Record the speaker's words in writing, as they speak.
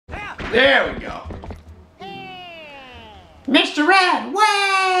There we go. Mr. Red,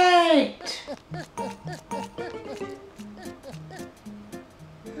 wait!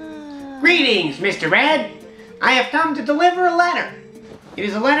 Greetings, Mr. Red. I have come to deliver a letter. It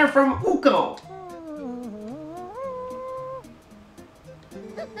is a letter from Uko.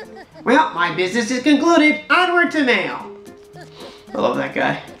 Well, my business is concluded. Onward to mail. I love that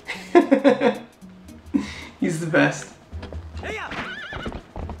guy. He's the best.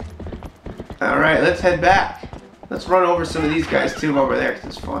 Alright, let's head back. Let's run over some of these guys too while we're there,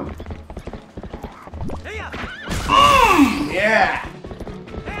 because it's fun. Yeah!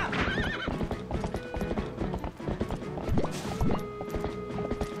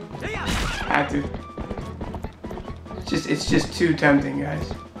 Had to. It's just too tempting,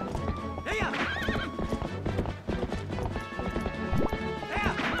 guys.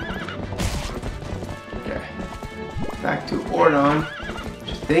 Okay. Back to Ordon.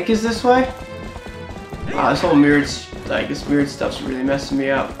 Which I think is this way? Wow, this whole mirrored, this mirrored stuff's really messing me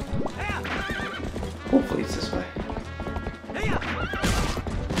up. Hopefully it's this way.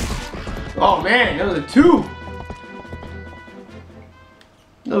 Oh man, that was a 2!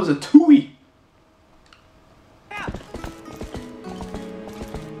 That was a 2-y.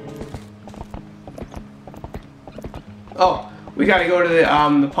 Oh, we gotta go to the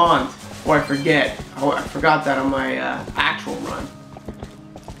pond before I forget. Oh, I forgot that on my actual run.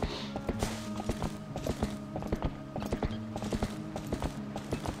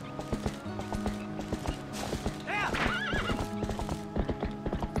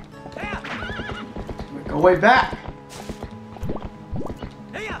 Go way back.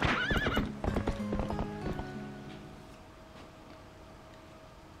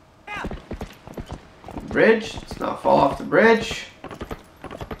 Bridge. Let's not fall off the bridge.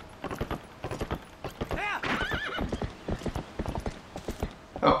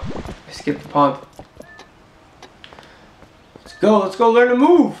 Oh, I skipped the pond. Let's go learn to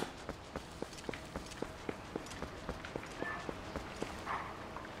move.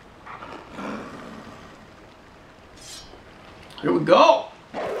 Here we go.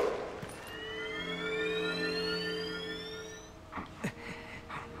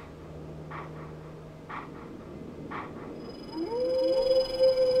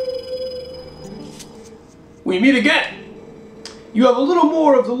 We meet again. You have a little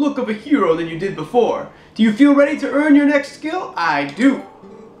more of the look of a hero than you did before. Do you feel ready to earn your next skill? I do.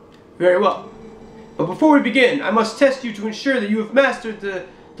 Very well. But before we begin, I must test you to ensure that you have mastered the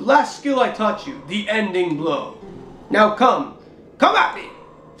last skill I taught you, the ending blow. Now come at me!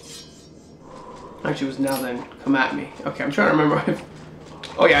 Actually, it was now then, come at me. Okay, I'm trying to remember.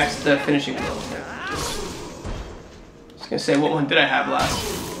 Oh yeah, it's the finishing blow. Yeah. I was gonna say, what one did I have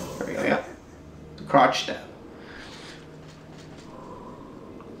last? There we go, yeah. The crotch stab.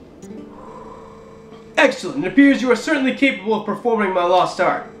 Excellent, it appears you are certainly capable of performing my lost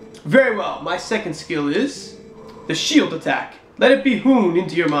art. Very well, my second skill is the shield attack. Let it be honed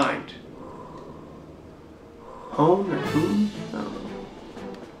into your mind. Hone or hoon? I don't know.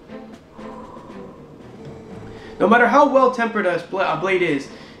 No matter how well tempered a blade is,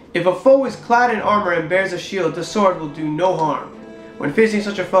 if a foe is clad in armor and bears a shield, the sword will do no harm. When facing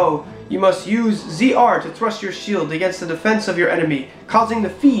such a foe, you must use ZR to thrust your shield against the defense of your enemy, causing the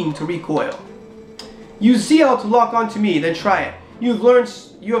fiend to recoil. Use ZL to lock onto me, then try it. You have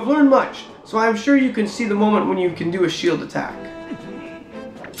learned much, so I am sure you can see the moment when you can do a shield attack.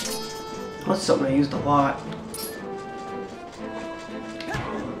 That's something I used a lot.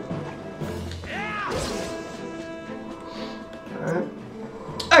 Alright.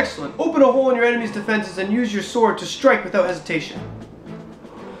 Excellent. Open a hole in your enemy's defenses and use your sword to strike without hesitation.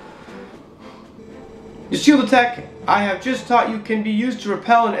 Your shield attack I have just taught you can be used to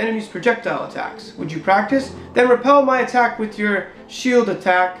repel an enemy's projectile attacks. Would you practice? Then repel my attack with your shield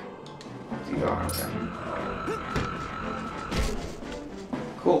attack. Okay.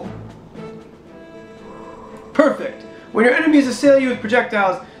 Cool. Perfect. When your enemies assail you with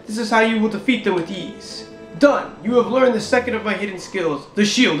projectiles, this is how you will defeat them with ease. Done. You have learned the second of my hidden skills, the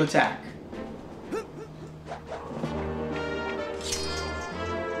shield attack.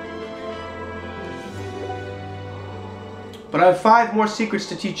 But I have 5 more secrets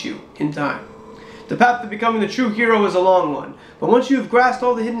to teach you, in time. The path to becoming the true hero is a long one, but once you have grasped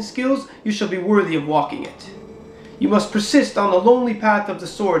all the hidden skills, you shall be worthy of walking it. You must persist on the lonely path of the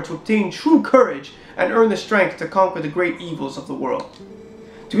sword to obtain true courage and earn the strength to conquer the great evils of the world.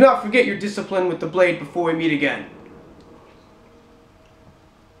 Do not forget your discipline with the blade before we meet again.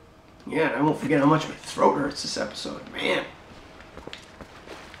 Yeah, I won't forget how much my throat hurts this episode. Man.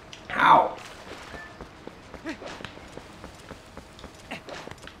 Ow.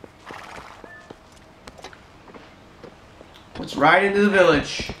 Let's ride into the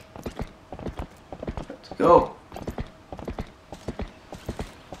village. Let's go.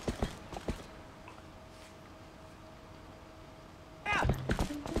 I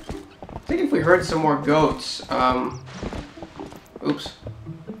think if we heard some more goats, oops,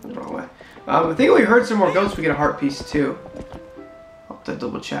 wrong way. I think if we heard some more goats, we get a heart piece too. I'll have to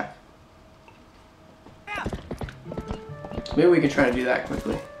double check. Maybe we can try to do that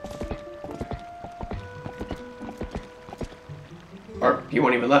quickly. Or he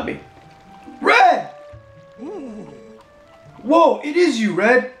won't even let me. Red! Whoa, it is you,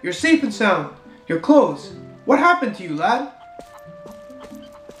 Red. You're safe and sound. Your clothes. What happened to you, lad?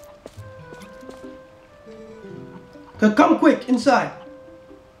 Come quick, inside.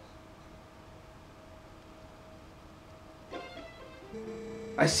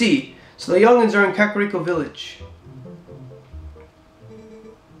 I see. So the youngins are in Kakariko village.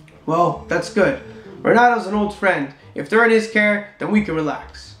 Well, that's good. Renato's an old friend. If they're in his care, then we can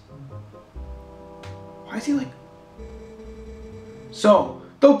relax. Why is he like... So,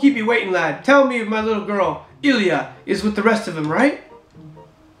 don't keep me waiting, lad. Tell me if my little girl, Ilya, is with the rest of them, right?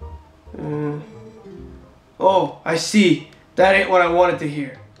 Oh, I see. That ain't what I wanted to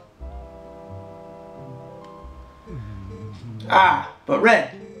hear. Ah, but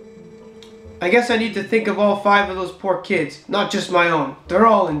Red, I guess I need to think of all 5 of those poor kids, not just my own. They're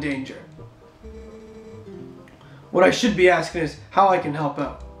all in danger. What I should be asking is how I can help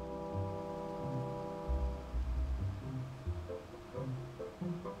out.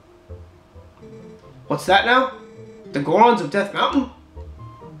 What's that now? The Gorons of Death Mountain?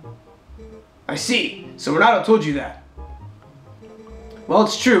 I see. So Renato told you that. Well,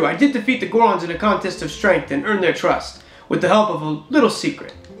 it's true. I did defeat the Gorons in a contest of strength and earn their trust, with the help of a little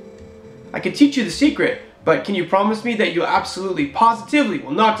secret. I can teach you the secret, but can you promise me that you absolutely, positively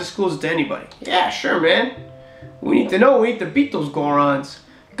will not disclose it to anybody? Yeah, sure, man. We need to know. We need to beat those Gorons.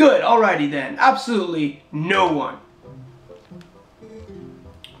 Good, alrighty then. Absolutely no one.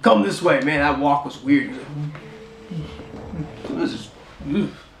 Come this way. Man, that walk was weird. This is...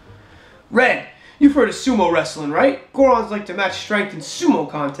 Red, you've heard of sumo wrestling, right? Gorons like to match strength in sumo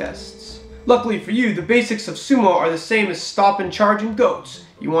contests. Luckily for you, the basics of sumo are the same as stop and charging goats.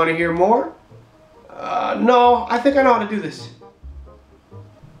 You want to hear more? No, I think I know how to do this.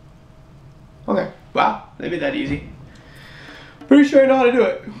 Okay, wow, maybe that easy. Pretty sure I know how to do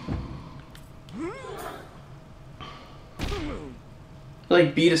it.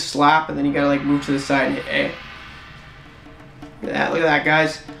 Like beat a slap and then you gotta like move to the side and hit A. Look at that,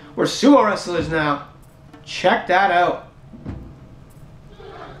 guys. We're sumo wrestlers now. Check that out.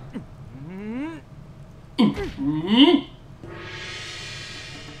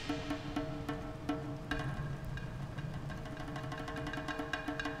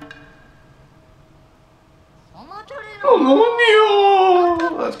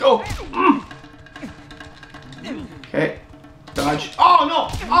 Let's go. Okay. Dodge. Oh no!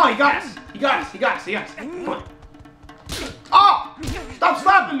 Oh, he got us. He got us. He got us. He got us. Come on. Oh! Stop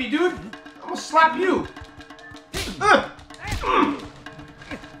slapping me, dude. I'm gonna slap you.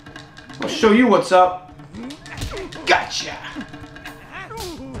 I'll show you what's up. Gotcha.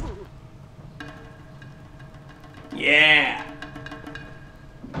 Yeah.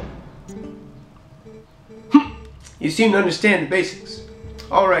 You seem to understand the basics.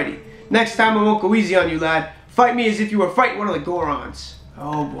 Alrighty. Next time I won't go easy on you, lad. Fight me as if you were fighting one of the Gorons.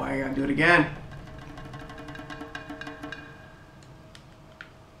 Oh boy, I gotta do it again.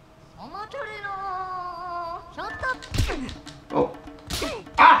 Oh.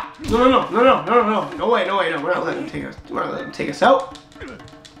 Ah! No. No way, no. We're not letting him take us. We're not letting him take us out.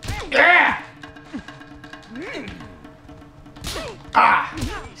 Yeah! Ah!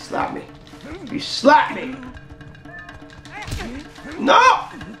 You slapped me. You slapped me. No!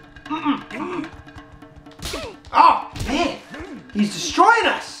 Oh, man! He's destroying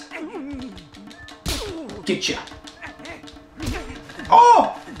us! Get ya!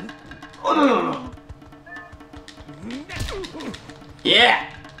 Oh! Oh, no. Yeah!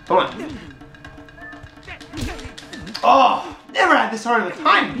 Come on. Oh! Never had this hard of a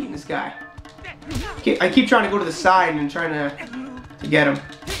time beating this guy. I keep trying to go to the side and trying to get him.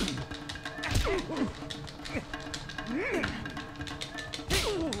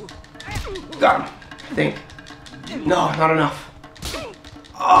 Got him, I think. No, not enough.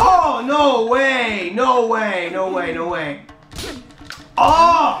 Oh, no way! No way!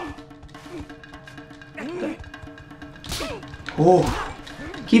 Oh! Oh,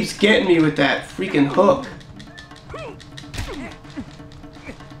 keeps getting me with that freaking hook.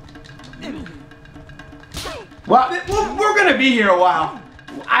 Well, we're gonna be here a while.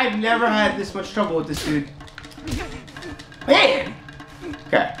 I've never had this much trouble with this dude. Man!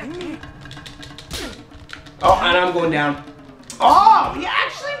 Okay. Oh, and I'm going down. Oh, he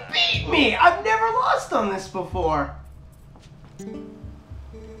actually beat me! I've never lost on this before.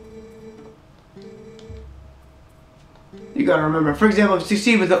 You gotta remember, for example, if you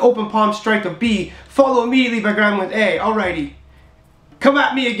succeed with the open palm strike of B, follow immediately by grabbing with A. Alrighty. Come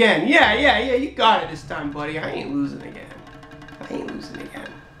at me again. Yeah, you got it this time, buddy. I ain't losing again. I ain't losing again.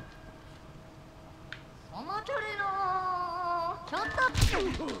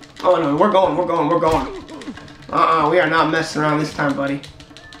 Oh no, we're going. We are not messing around this time, buddy.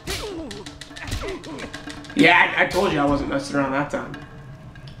 Yeah, I told you I wasn't messing around that time.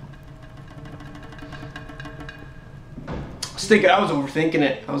 I was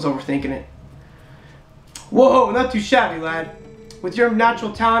overthinking it. Whoa, not too shabby, lad. With your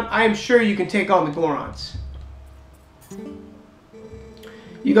natural talent, I am sure you can take on the Gorons.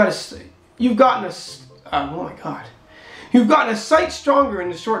 You've gotten a sight stronger in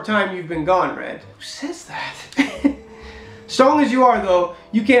the short time you've been gone, Red. Who says that? Strong as you are, though,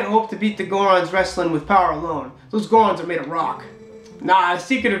 you can't hope to beat the Gorons wrestling with power alone. Those Gorons are made of rock. Nah, the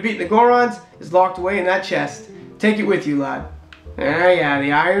secret of beating the Gorons is locked away in that chest. Take it with you, lad. Ah, yeah,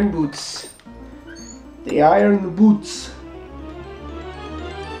 the iron boots. The iron boots.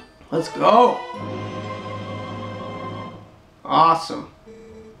 Let's go. Awesome.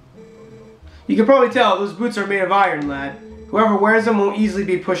 You can probably tell those boots are made of iron, lad. Whoever wears them won't easily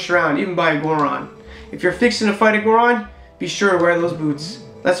be pushed around, even by a Goron. If you're fixing to fight a Goron, be sure to wear those boots.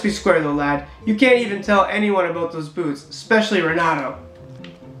 Let's be square though, lad. You can't even tell anyone about those boots, especially Renato.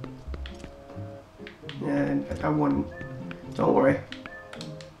 Yeah, I wouldn't. Don't worry.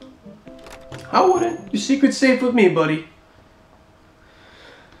 I wouldn't. Your secret's safe with me, buddy.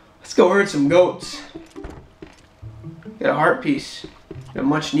 Let's go herd some goats. Get a heart piece. Get a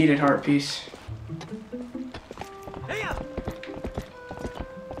much needed heart piece.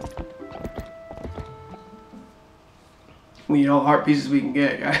 We need all the heart pieces we can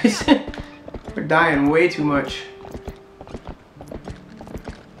get, guys. We're dying way too much.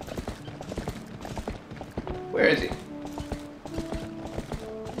 Where is he?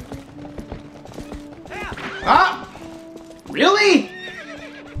 Ah! Really?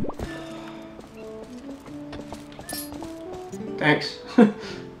 Thanks.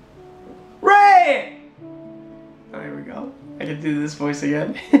 Ray! Oh, there we go. I can do this voice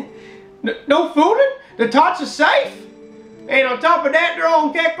again. No fooling? The tots are safe? And on top of that, they're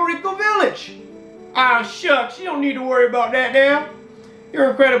all in Kakariko Village. Ah, shucks. You don't need to worry about that now.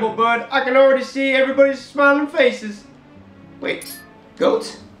 You're incredible, bud. I can already see everybody's smiling faces. Wait,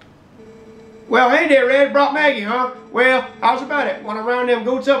 goats? Well, hey there, Red. Brought Maggie, huh? Well, how's about it? Want to round them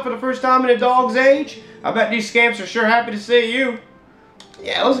goats up for the first time in a dog's age? I bet these scamps are sure happy to see you.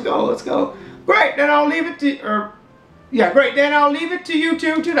 Yeah, let's go. Great, then I'll leave it to, great, then I'll leave it to you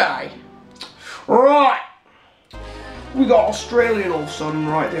two today. Right. We got Australian all of a sudden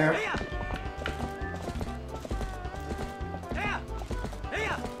right there.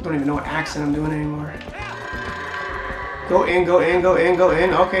 Don't even know what accent I'm doing anymore. Go in.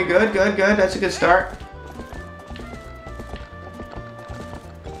 Okay, good. That's a good start.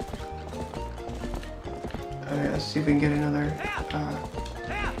 Okay, let's see if we can get another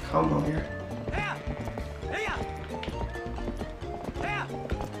combo here.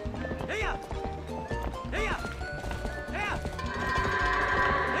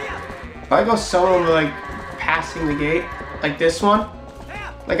 If I go solo like passing the gate, like this one,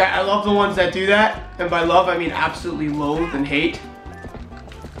 like I love the ones that do that, and by love I mean absolutely loathe and hate.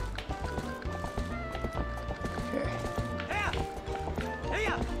 Okay.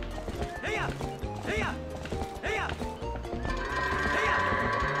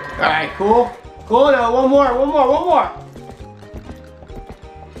 Alright, cool. Cool, now one more.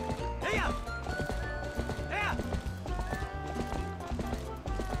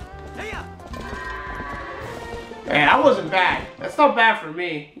 Man, that wasn't bad. That's not bad for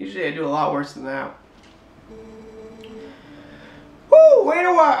me. Usually I do a lot worse than that. Woo! Way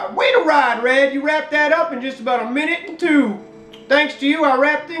to ride, Red. You wrapped that up in just about a minute and two. Thanks to you, I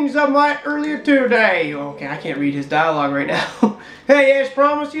wrapped things up right earlier today. Okay, I can't read his dialogue right now. Hey, as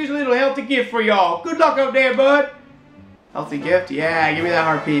promised, here's a little healthy gift for y'all. Good luck out there, bud. Healthy gift? Yeah, give me that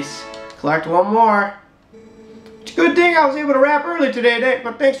heart piece. Collect one more. It's a good thing I was able to wrap early today,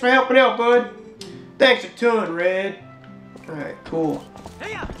 but thanks for helping out, bud. Thanks a ton, Red. Alright, cool.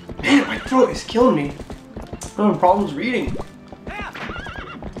 Man, my throat is killing me. I'm having problems reading.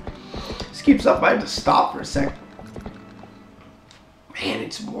 This keeps up. I have to stop for a sec. Man,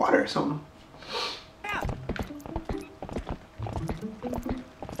 it's water or something.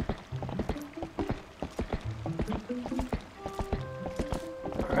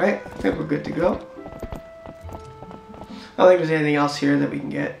 Alright, I think we're good to go. I don't think there's anything else here that we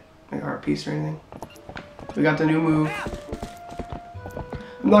can get. Like our piece or anything. We got the new move.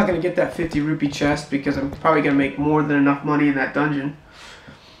 I'm not going to get that 50 rupee chest because I'm probably going to make more than enough money in that dungeon.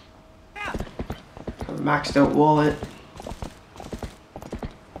 A maxed out wallet.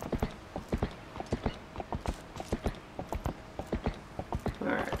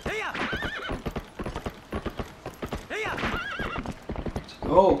 Alright. Let's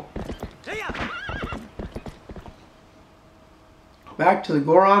go. Back to the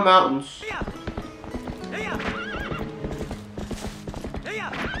Ganon Mountains.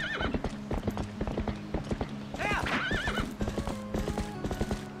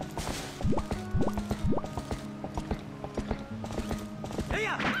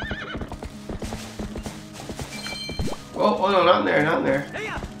 Oh no, not in there, not in there.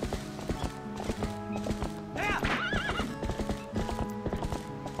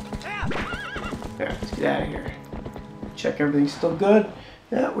 There, let's get out of here. Check everything's still good.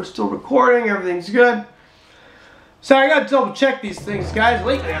 Yeah, we're still recording, everything's good. So I gotta double check these things, guys.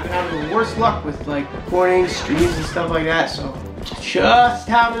 Lately I've been having the worst luck with like recording, streams and stuff like that, so just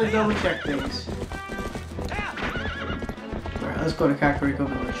having to double check things. Alright, let's go to Kakariko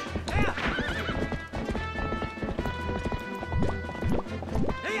Village.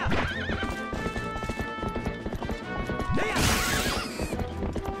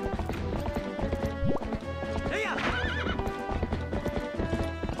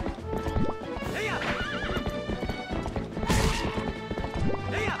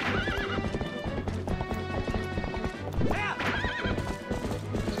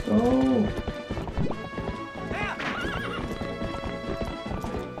 Oh.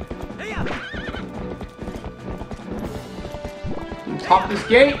 Top this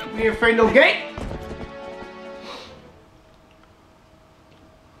gate. We ain't afraid no gate.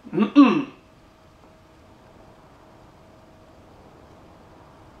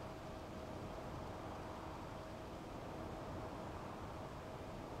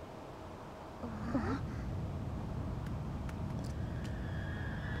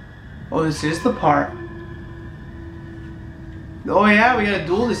 Oh, this is the part. Oh yeah, we gotta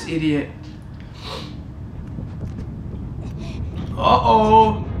duel this idiot.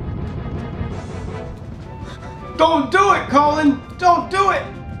 Uh-oh. Don't do it, Colin! Don't do it!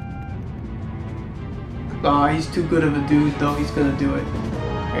 Aw, he's too good of a dude, though. He's gonna do it.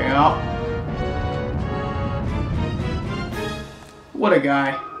 Yeah. What a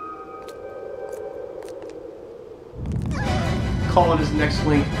guy. Colin is next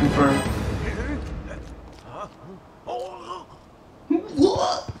link confirmed.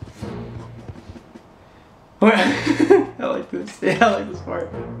 I like this. Yeah, I like this part.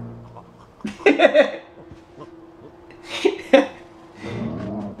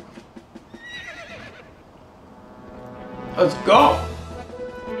 Let's go.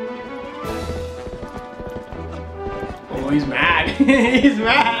 Oh, he's mad. He's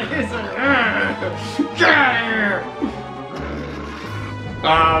mad. He's like, get out of here.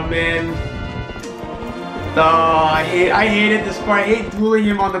 Oh man. Oh, I hated this part. I hate dueling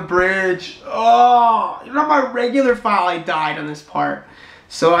him on the bridge. Oh, you know, my regular file I died on this part.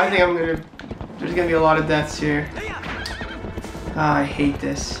 So I think there's gonna be a lot of deaths here. Oh, I hate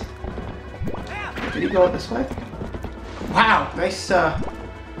this. Did he go up this way? Wow, nice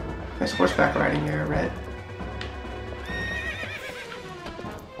nice horseback riding there, Red.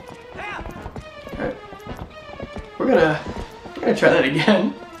 Alright. We're gonna try that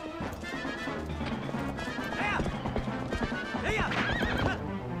again.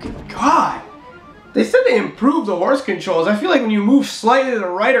 Good God! They said they improved the horse controls. I feel like when you move slightly to the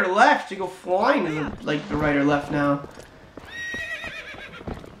right or left, you go flying to the, like the right or left now.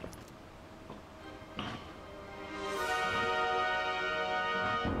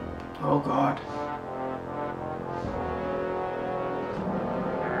 Oh God.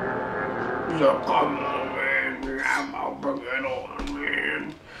 So come on, man. I'm out to get on,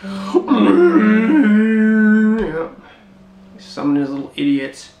 man. Yep. Some of these little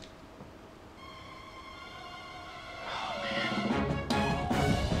idiots. Oh, man.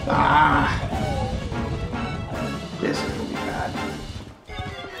 Ah. This is gonna be bad.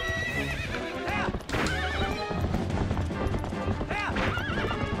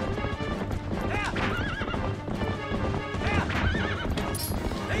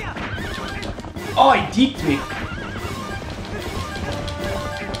 Oh, he deked me.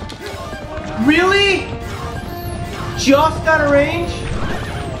 Really? Just out of range?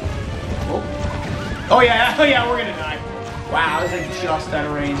 Oh yeah, we're gonna die. Wow, I was like just out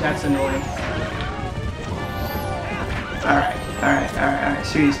of range. That's annoying. Alright. Alright.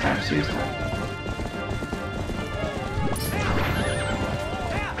 Serious time.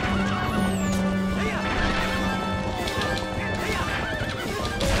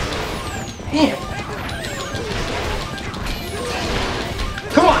 Damn.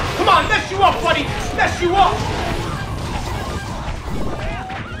 Come on, mess you up, buddy! Mess you up!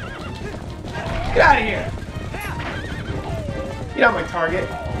 Get out of here! Get out of my target.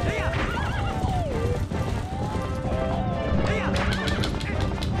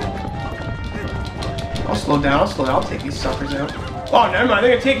 I'll slow down, I'll take these suckers out. Oh, never mind,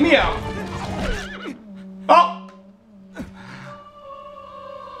 they're gonna take me out! Oh!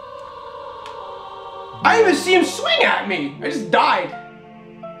 I didn't even see him swing at me! I just died.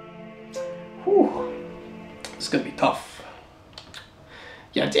 Whew. It's gonna be tough.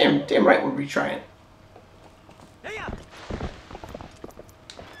 Yeah, damn right we're retrying.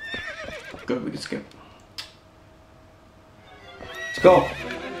 Good, we can skip. Let's go.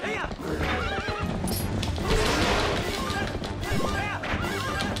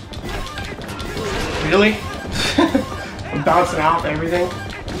 Really? I'm bouncing off everything.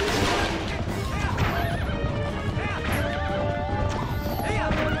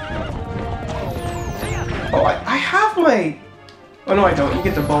 Oh, I have my... Oh, no, I don't. You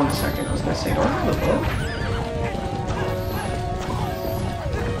get the bow in a second. I was going to say, do I have the bow?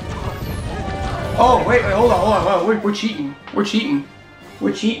 Oh, wait, hold on. We're cheating. We're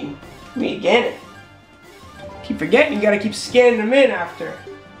cheating. Me again. Keep forgetting you got to keep scanning them in after.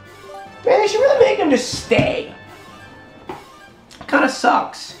 Man, they should really make them just stay. Kind of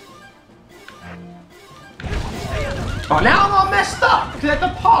sucks. Oh, now I'm all messed up because I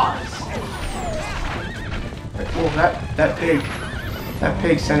have to pause. Oh, that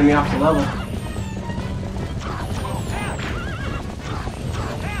pig sending me off the level.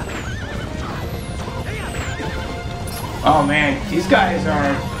 Oh man, these guys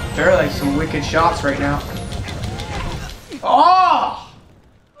they're like some wicked shots right now. Oh!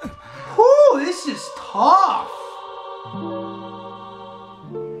 Whew, this is tough.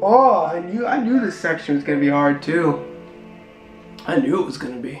 Oh, I knew this section was gonna be hard too. I knew it was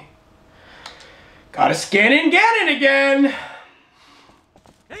gonna be. Gotta scan in Ganon again!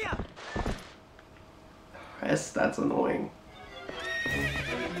 That's annoying.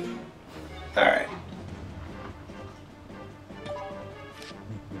 Alright.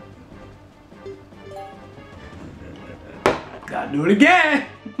 Gotta do it again!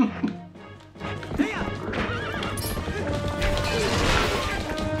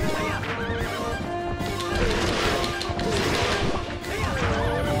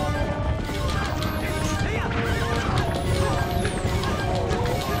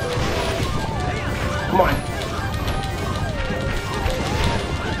 Come on.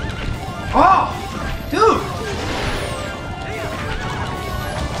 Oh, dude.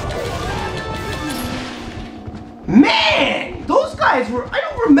 Man, those guys were, I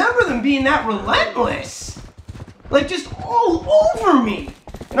don't remember them being that relentless. Like just all over me.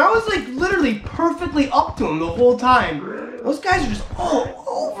 And I was like literally perfectly up to them the whole time. Those guys are just all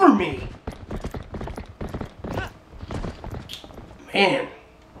over me. Man.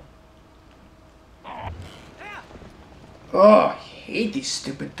 Oh, I hate these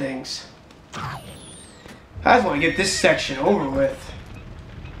stupid things. I just want to get this section over with.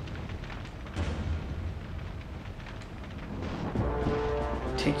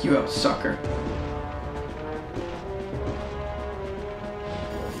 Take you out, sucker.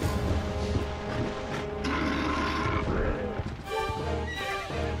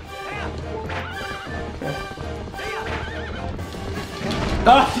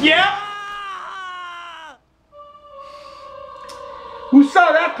 Yeah! Who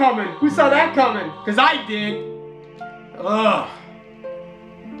saw that coming? Who saw that coming? Because I did. Ugh.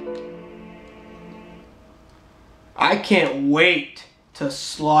 I can't wait to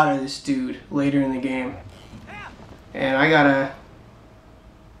slaughter this dude later in the game. And I gotta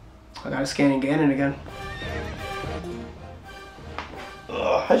scan in Ganon again.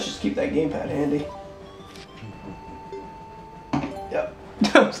 Ugh, I should just keep that gamepad handy. Yep.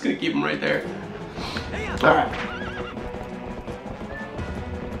 I'm just gonna keep him right there. Alright.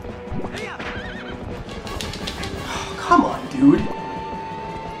 Oh, come on, dude.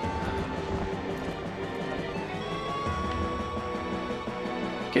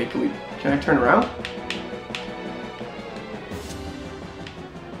 Okay, can I turn around?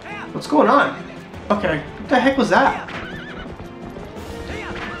 What's going on? Okay, what the heck was that?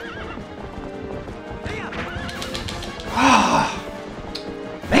 Ah,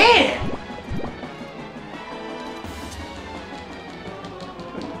 man!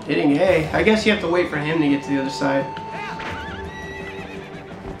 Hitting A. I guess you have to wait for him to get to the other side.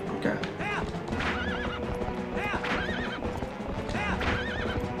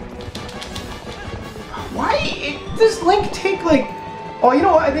 Oh, you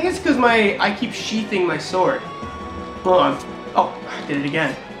know what? I think it's because I keep sheathing my sword. Hold on. Oh, I did it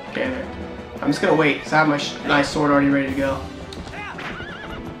again. Okay, there. I'm just gonna wait because I have my nice sword already ready to go.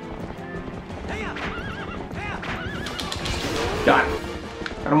 Got it.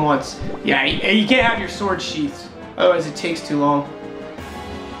 Got him once. Yeah, you can't have your sword sheathed, otherwise it takes too long.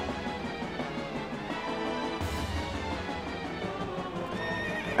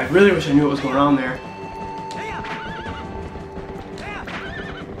 I really wish I knew what was going on there.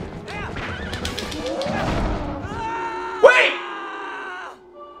 Wait!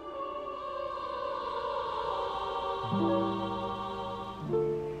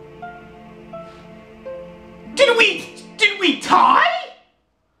 Did we tie?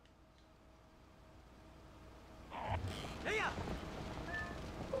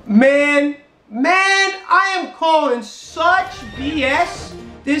 Man, I am calling such BS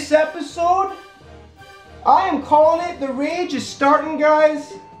this episode. I am calling it. The rage is starting,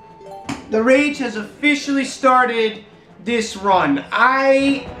 guys. The rage has officially started this run.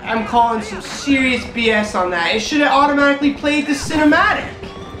 I am calling some serious BS on that. It should have automatically played the cinematic.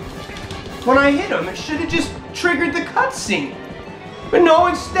 When I hit him, it should have just triggered the cutscene. But no,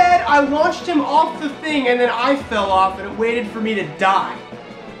 instead, I launched him off the thing and then I fell off and it waited for me to die.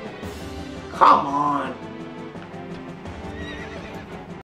 Come on.